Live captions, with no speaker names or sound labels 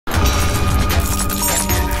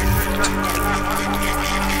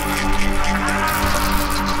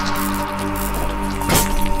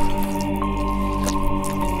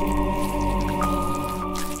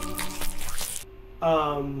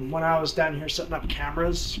was down here setting up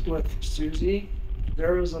cameras with Susie,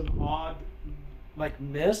 there was an odd like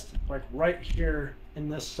mist like right here in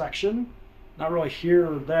this section, not really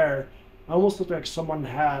here or there. It almost looked like someone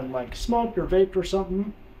had like smoked or vaped or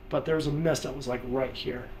something, but there was a mist that was like right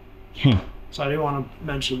here. Huh. So I didn't want to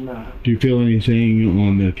mention that. Do you feel anything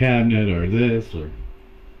on the cabinet or this or?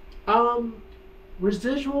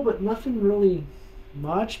 Residual, but nothing really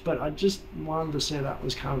much, but I just wanted to say that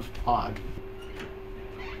was kind of odd.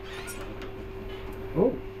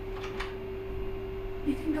 Oh.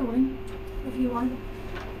 You can go in if you want.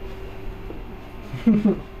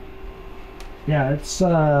 Yeah, it's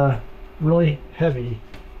really heavy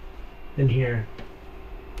in here.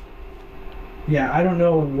 Yeah, I don't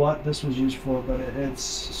know what this was used for, but it's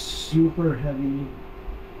super heavy.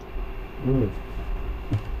 Ooh.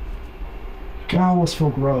 God, I almost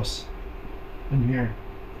feel gross in here.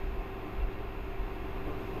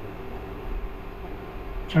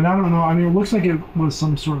 And I don't know, I mean, it looks like it was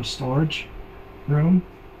some sort of storage room,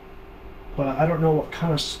 but I don't know what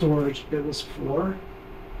kind of storage it was for.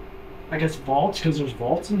 I guess vaults, because there's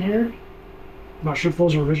vaults in here. I'm not sure if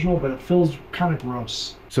those are original, but it feels kind of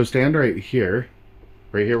gross. So stand right here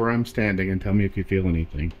where I'm standing, and tell me if you feel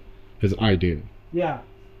anything, because I do. Yeah.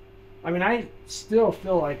 I mean, I still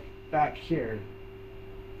feel like back here.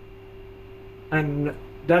 And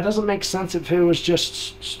that doesn't make sense if it was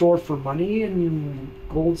just stored for money and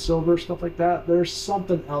gold, silver, stuff like that. There's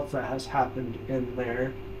something else that has happened in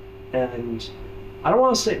there. And I don't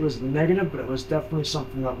want to say it was negative, but it was definitely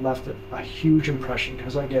something that left a huge impression,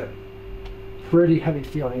 because I get pretty heavy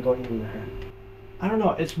feeling going in there. I don't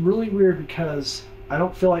know, it's really weird because I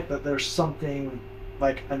don't feel like that there's something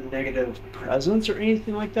like a negative presence or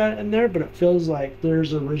anything like that in there, but it feels like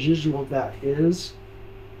there's a residual that is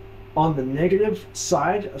on the negative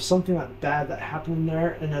side of something that bad that happened in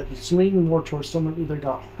there, and it's leaning more towards someone either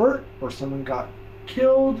got hurt or someone got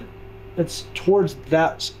killed. It's towards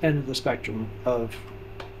that end of the spectrum of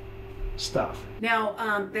stuff.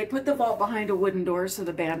 Now, they put the vault behind a wooden door so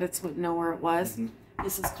the bandits wouldn't know where it was.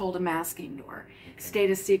 This is called a masking door. It stayed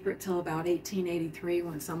a secret till about 1883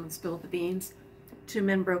 when someone spilled the beans. 2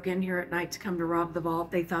 men broke in here at night to come to rob the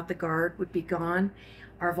vault. They thought the guard would be gone.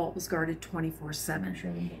 Our vault was guarded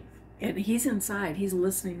 24/7. And he's inside. He's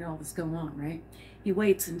listening to all this go on, right? He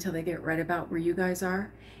waits until they get right about where you guys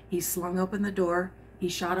are. He slung open the door. He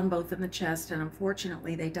shot them both in the chest, and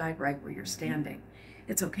unfortunately, they died right where you're standing.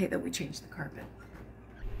 It's okay that we changed the carpet.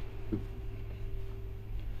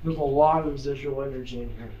 There's a lot of residual energy in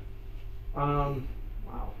here. Wow.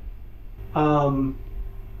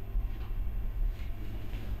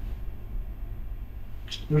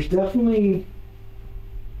 There's definitely,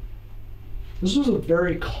 this was a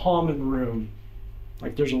very common room.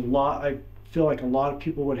 Like there's a lot, I feel like a lot of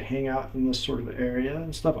people would hang out in this sort of area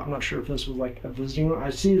and stuff. I'm not sure if this was like a visiting room. I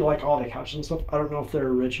see like all the couches and stuff. I don't know if they're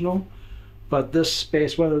original, but this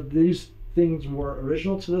space, whether these things were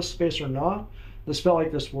original to this space or not, this felt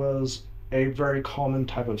like this was a very common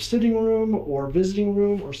type of sitting room or visiting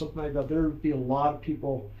room or something like that. There would be a lot of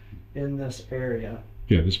people in this area.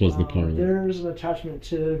 Yeah, this was the parlor. There's an attachment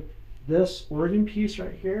to this organ piece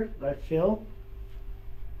right here that I feel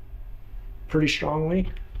pretty strongly.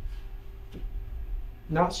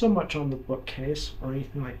 Not so much on the bookcase or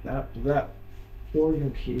anything like that, but that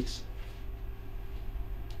organ piece.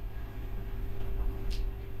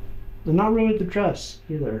 And not really the dress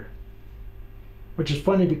either. Which is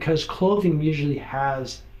funny because clothing usually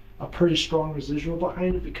has a pretty strong residual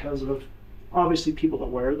behind it because of obviously people that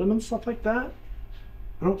wear them and stuff like that.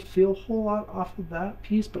 I don't feel a whole lot off of that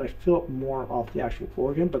piece, but I feel more off the actual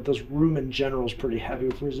organ. But this room in general is pretty heavy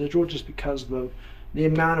with residual just because of the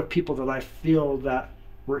amount of people that I feel that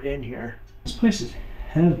were in here. This place is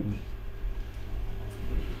heavy.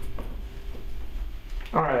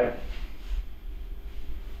 All right.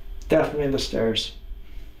 Definitely the stairs.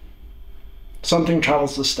 Something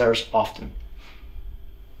travels the stairs often.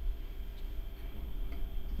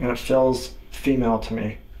 And it feels female to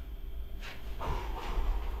me.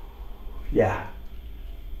 Yeah.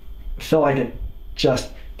 I feel like it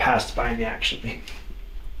just passed by me actually.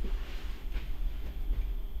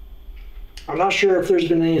 I'm not sure if there's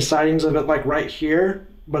been any sightings of it like right here,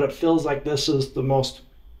 but it feels like this is the most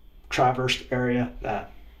traversed area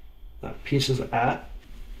that piece is at.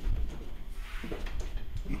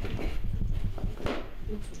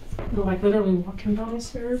 Like literally walking down the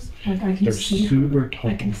stairs, like I can They're see super her.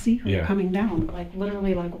 tall. I can see her Yeah. coming down, like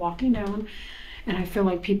literally like walking down, and I feel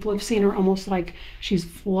like people have seen her almost like she's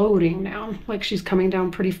floating down, like she's coming down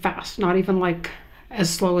pretty fast, not even like as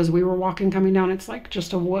slow as we were walking coming down. It's like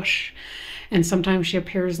just a whoosh, and sometimes she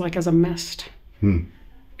appears like as a mist.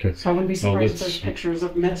 Okay. So I wouldn't be surprised if let's- there's pictures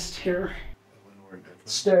of mist here.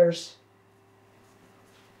 Stairs.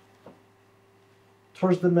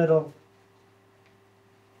 Towards the middle.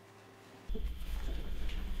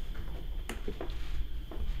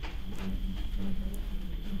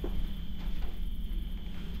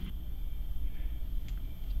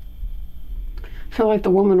 I feel like the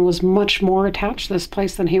woman was much more attached to this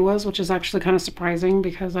place than he was, which is actually kind of surprising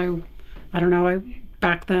because I don't know,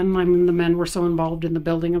 back then, I mean, the men were so involved in the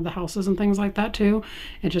building of the houses and things like that too.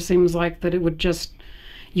 It just seems like that it would just,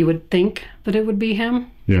 you would think that it would be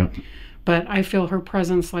him. Yeah. But I feel her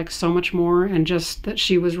presence like so much more, and just that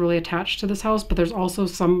she was really attached to this house. But there's also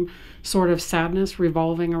some sort of sadness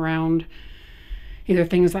revolving around either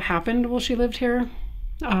things that happened while she lived here.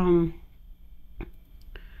 Because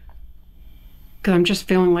I'm just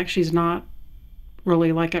feeling like she's not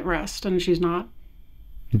really like at rest, and she's not.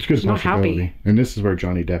 It's good not possibility. happy. And this is where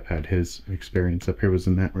Johnny Depp had his experience up here, was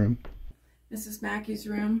in that room. This is Mackay's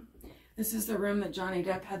room. This is the room that Johnny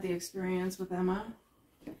Depp had the experience with Emma.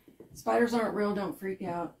 Spiders aren't real, don't freak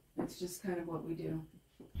out. It's just kind of what we do.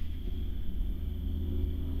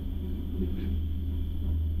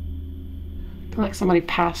 I feel like somebody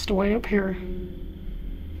passed away up here.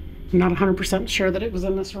 I'm not 100% sure that it was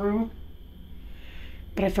in this room,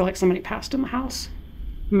 but I feel like somebody passed in the house.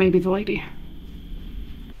 Maybe the lady.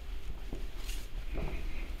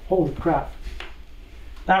 Holy crap.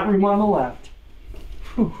 That room on the left.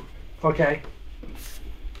 Whew. Okay.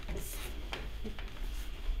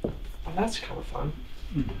 Oh, that's kind of fun.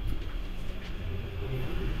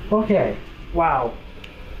 Okay. Wow.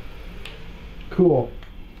 Cool.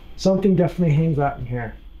 Something definitely hangs out in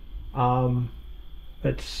here.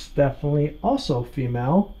 It's definitely also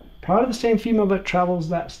female. Probably the same female that travels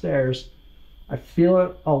that stairs. I feel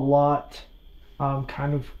it a lot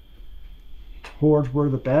kind of towards where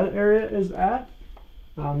the bed area is at.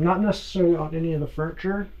 Not necessarily on any of the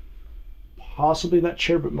furniture. Possibly that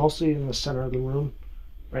chair, but mostly in the center of the room.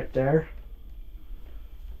 Right there.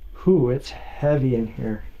 Whew, it's heavy in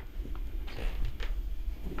here.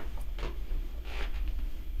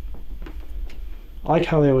 I like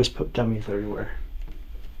how they always put dummies everywhere.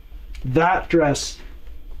 That dress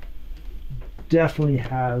definitely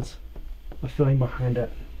has a feeling behind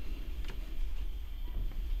it.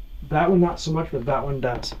 That one not so much, but that one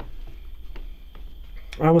does.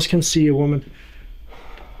 I almost can see a woman,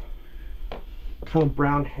 kind of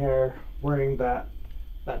brown hair, wearing that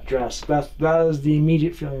dress. That is the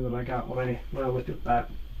immediate feeling that I got when I looked at that.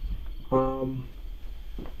 A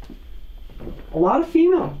lot of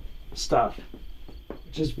female stuff,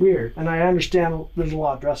 which is weird. And I understand there's a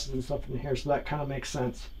lot of dresses and stuff in here, so that kind of makes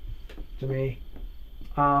sense to me.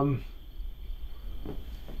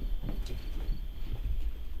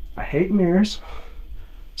 I hate mirrors,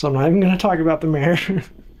 so I'm not even going to talk about the mirror.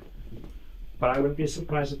 But I wouldn't be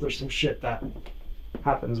surprised if there's some shit that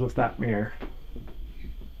happens with that mirror.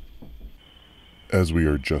 As we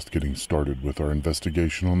are just getting started with our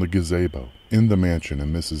investigation on the gazebo in the mansion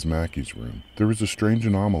in Mrs. Mackey's room, there is a strange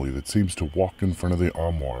anomaly that seems to walk in front of the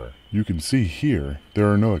armoire. You can see here,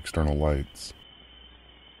 there are no external lights.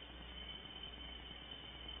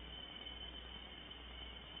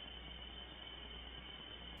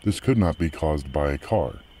 This could not be caused by a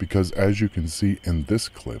car, because as you can see in this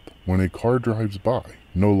clip, when a car drives by,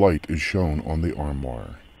 no light is shown on the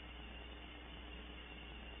armoire.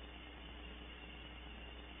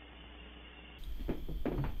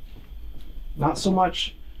 Not so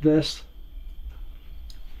much this,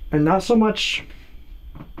 and not so much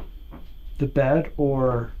the bed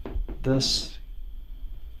or this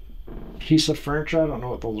piece of furniture. I don't know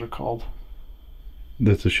what those are called.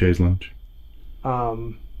 That's a chaise lounge.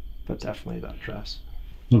 But definitely that dress.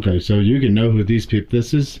 Okay, so you can know who these people.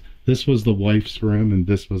 This was the wife's room, and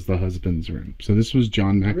this was the husband's room. So this was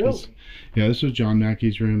John Mackey's. Really? Yeah, this was John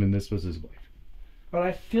Mackey's room, and this was his wife. But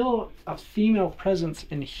I feel a female presence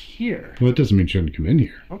in here. Well, it doesn't mean she shouldn't come in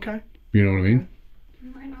here. Okay. You know what I mean?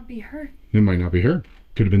 It might not be her. It might not be her.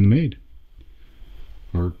 Could have been the maid.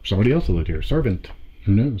 Or somebody else that lived here. Servant.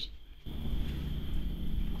 Who knows?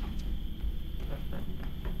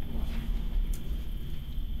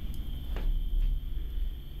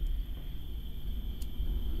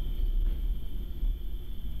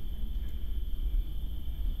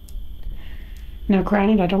 Now,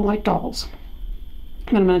 granted, I don't like dolls,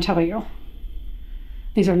 but I'm going to tell you,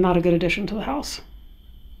 these are not a good addition to the house.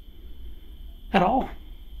 At all.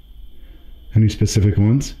 Any specific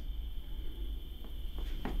ones?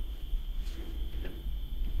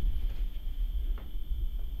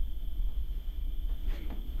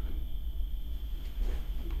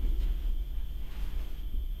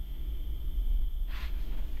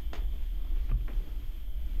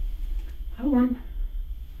 That one.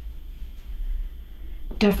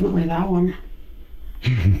 Definitely that one.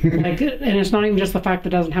 Like, and it's not even just the fact that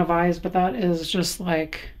it doesn't have eyes, but that is just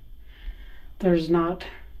like, there's not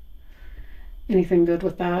anything good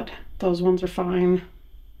with that. Those ones are fine.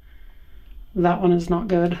 That one is not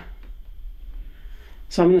good.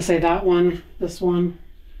 So I'm going to say that one, this one,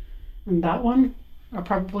 and that one are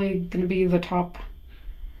probably going to be the top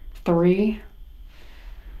 3.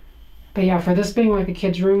 But yeah, for this being like a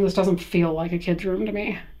kid's room, this doesn't feel like a kid's room to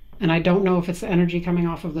me. And I don't know if it's the energy coming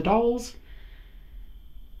off of the dolls,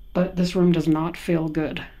 but this room does not feel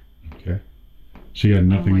good. Okay. So you got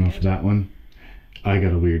nothing off that one? I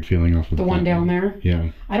got a weird feeling off of the one down there.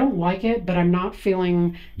 Yeah. I don't like it, but I'm not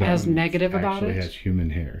feeling as negative about it. Actually has human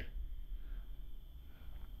hair.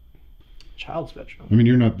 Child's bedroom. I mean,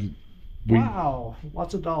 you're not. Wow,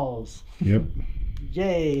 lots of dolls. Yep.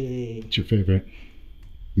 Yay. What's your favorite?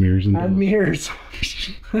 Mirrors and dolls. And mirrors.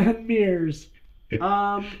 And mirrors.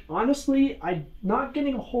 Honestly, I'm not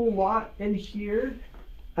getting a whole lot in here,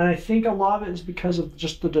 and I think a lot of it is because of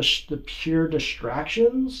just the pure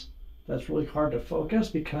distractions. That's really hard to focus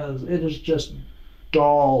because it is just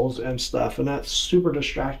dolls and stuff, and that's super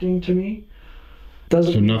distracting to me.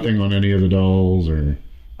 So nothing on any of the dolls, or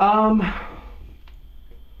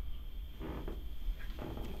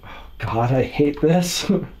God, I hate this.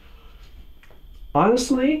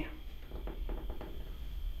 Honestly,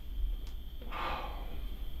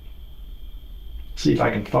 see if I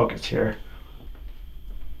can focus here.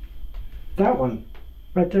 That one,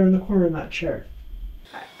 right there in the corner in that chair.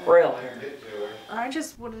 Really? I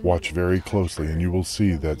just would. Watch very closely and you will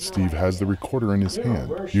see that Steve has the recorder in his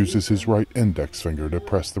hand, uses his right index finger to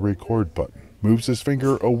press the record button, moves his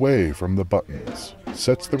finger away from the buttons,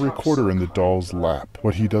 sets the recorder in the doll's lap.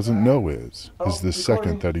 What he doesn't know is the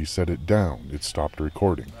second that he set it down, it stopped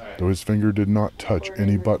recording, though his finger did not touch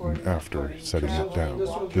any button after setting it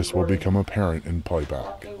down. This will become apparent in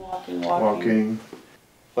playback. Walking.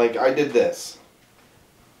 Like I did this.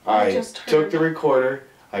 I took the recorder,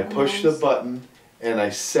 I pushed the button, and I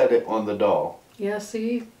set it on the doll. Yeah,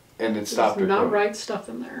 see? And it stopped recording. Not right stuff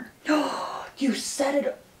in there. You set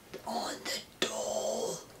it on the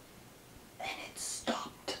doll, and it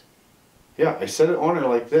stopped. Yeah, I set it on her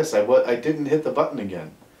like this. I didn't hit the button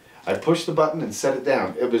again. I pushed the button and set it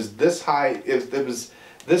down. It was this high, it was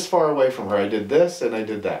this far away from her. I did this and I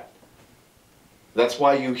did that. That's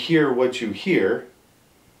why you hear what you hear,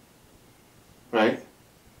 right?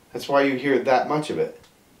 That's why you hear that much of it.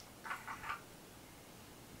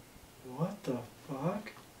 What the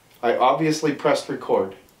fuck? I obviously pressed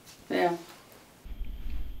record. Yeah.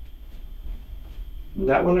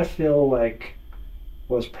 That one I feel like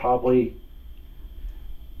was probably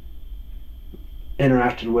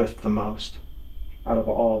interacted with the most out of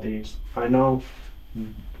all of these. I know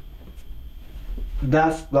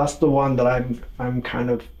that's the one that I'm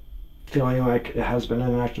kind of feeling like it has been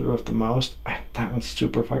interacted with the most. That one's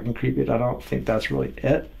super fucking creepy. I don't think that's really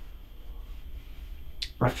it.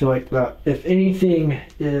 I feel like that if anything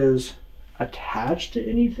is attached to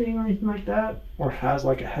anything or anything like that, or has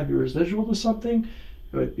like a heavy residual to something,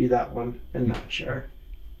 it would be that one in that chair.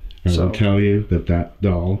 I will tell you that that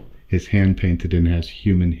doll is hand painted and has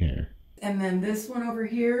human hair. And then this one over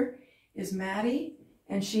here is Maddie,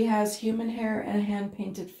 and she has human hair and a hand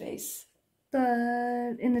painted face.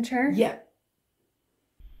 In the chair? Yeah.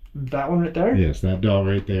 That one right there? Yes, that doll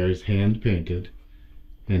right there is hand painted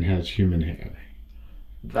and has human hair.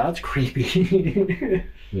 That's creepy.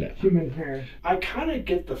 Yeah. Human hair. I kind of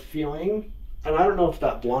get the feeling, and I don't know if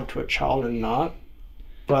that belonged to a child or not,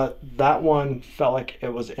 but that one felt like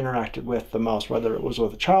it was interacted with the most, whether it was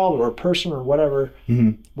with a child or a person or whatever.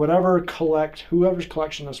 Mm-hmm. Whoever's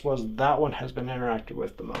collection this was, that one has been interacted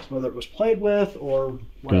with the most, whether it was played with or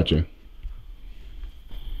whatever. Gotcha.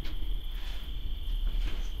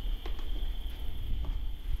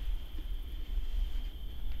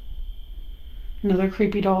 Another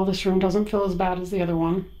creepy doll. This room doesn't feel as bad as the other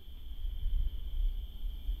one.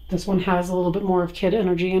 This one has a little bit more of kid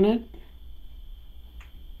energy in it.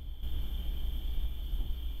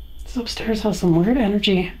 This upstairs has some weird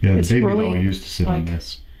energy. Yeah, it's the baby really, doll used to sit on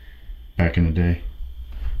this back in the day.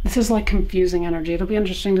 This is like confusing energy. It'll be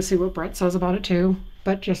interesting to see what Brett says about it too.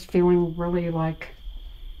 But just feeling really like,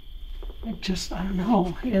 I don't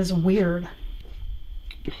know. It is weird.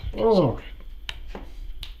 Oh.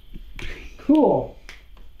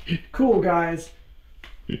 Cool, guys.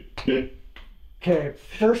 Okay,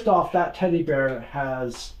 first off, that teddy bear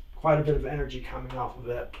has quite a bit of energy coming off of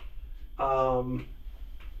it.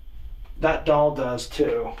 That doll does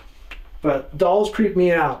too. But dolls creep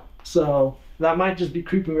me out, so that might just be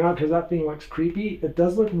creeping me out because that thing looks creepy. It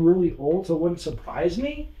does look really old, so it wouldn't surprise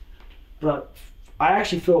me. But I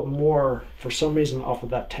actually feel more, for some reason, off of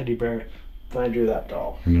that teddy bear than I do that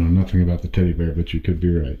doll. I know nothing about the teddy bear, but you could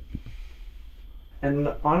be right.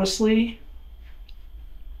 And honestly,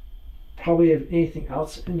 probably if anything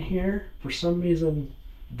else in here, for some reason,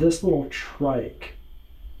 this little trike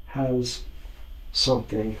has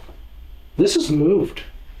something. This is moved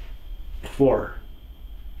before.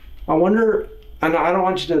 I wonder, and I don't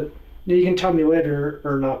want you can tell me later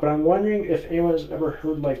or not, but I'm wondering if anyone's ever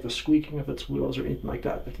heard like the squeaking of its wheels or anything like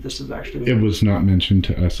that, if this is actually... It was not mentioned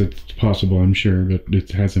to us. It's possible, I'm sure, but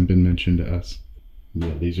it hasn't been mentioned to us.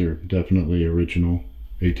 Yeah, these are definitely original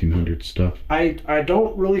 1800 stuff. I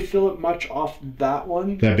don't really feel it much off that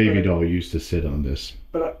one. That baby doll used to sit on this.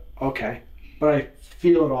 But okay, but I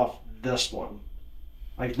feel it off this one.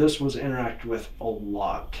 Like this was interacted with a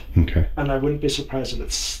lot. Okay. And I wouldn't be surprised if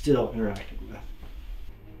it's still interacted with.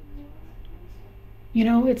 You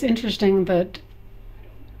know, it's interesting that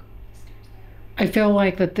I feel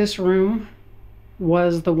like that this room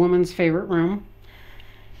was the woman's favorite room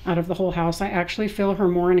out of the whole house. I actually feel her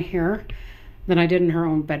more in here than I did in her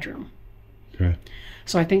own bedroom. Okay.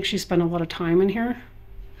 So I think she spent a lot of time in here.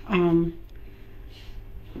 And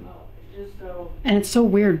it's so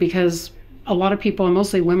weird because a lot of people, and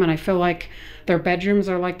mostly women, I feel like their bedrooms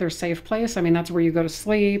are like their safe place. I mean, that's where you go to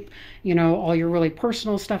sleep. You know, all your really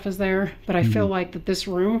personal stuff is there. But I feel like that this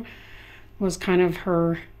room was kind of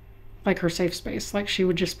her, like her safe space. Like she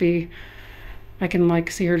would just be, I can like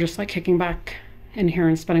see her just like kicking back in here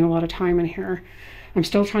and spending a lot of time in here. I'm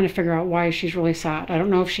still trying to figure out why she's really sad. I don't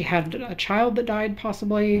know if she had a child that died,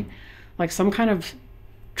 possibly, like some kind of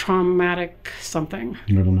traumatic something.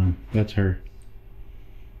 I don't know. That's her.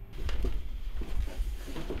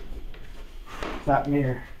 That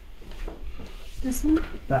mirror. This one?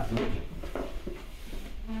 That mirror.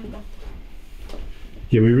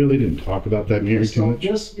 Yeah, we really didn't talk about that mirror too So much.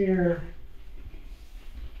 this mirror,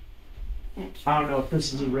 I don't know if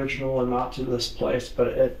this is original or not to this place, but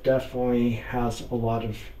it definitely has a lot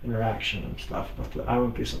of interaction and stuff with it. I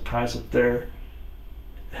wouldn't be surprised if there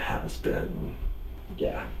has been,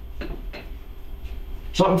 yeah,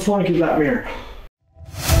 something funky with that mirror.